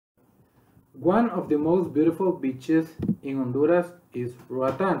One of the most beautiful beaches in Honduras is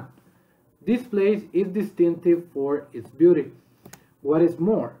Roatan. This place is distinctive for its beauty. What is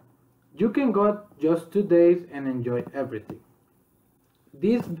more, you can go just 2 days and enjoy everything.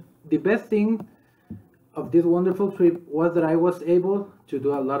 This, the best thing of this wonderful trip was that I was able to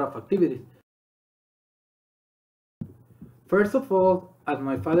do a lot of activities. First of all, as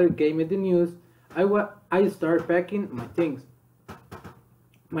my father gave me the news, I started packing my things.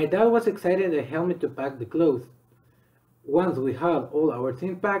 My dad was excited and helped me to pack the clothes. Once we had all our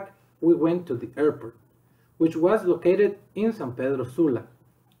things packed, we went to the airport, which was located in San Pedro Sula.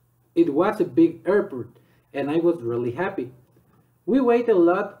 It was a big airport, and I was really happy. We waited a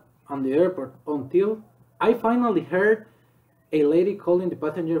lot on the airport until I finally heard a lady calling the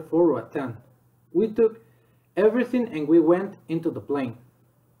passenger for Roatan. We took everything and we went into the plane.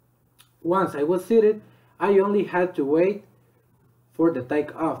 Once I was seated, I only had to wait for the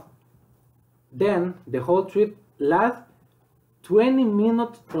takeoff. Then the whole trip lasted 20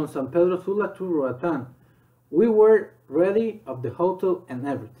 minutes from San Pedro Sula to Roatan. We were ready of the hotel and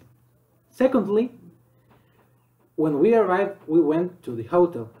everything. Secondly, when we arrived, we went to the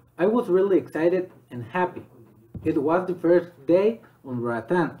hotel. I was really excited and happy. It was the first day on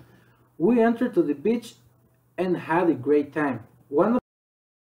Roatan. We entered to the beach and had a great time. One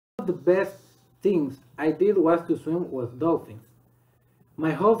of the best things I did was to swim with dolphins.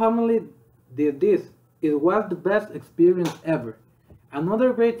 My whole family did this. It was the best experience ever.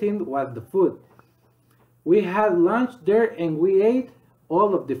 Another great thing was the food. We had lunch there and we ate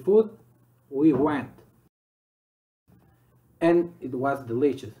all of the food we went. And it was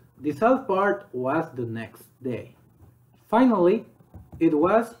delicious. The sad part was the next day. Finally, it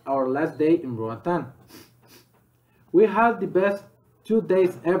was our last day in Roatan. We had the best 2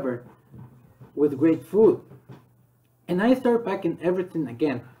 days ever with great food. And I started packing everything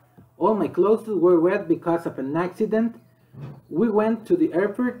again. All my clothes were wet because of an accident. We went to the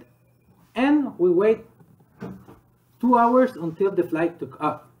airport and we waited 2 hours until the flight took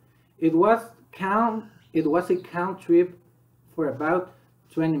off. It was a count trip for about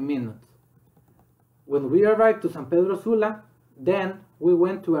 20 minutes. When we arrived to San Pedro Sula, then we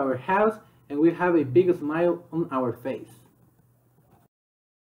went to our house and we have a big smile on our face.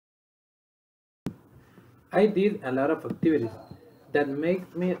 I did a lot of activities that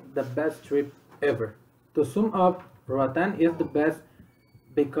made me the best trip ever. To sum up, Roatan is the best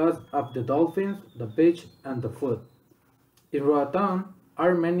because of the dolphins, the beach, and the food. In Roatan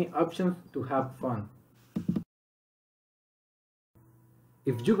are many options to have fun.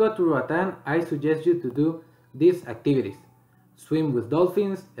 If you go to Roatan, I suggest you to do these activities. Swim with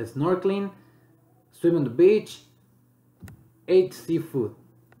dolphins, snorkeling, swim on the beach, eat seafood.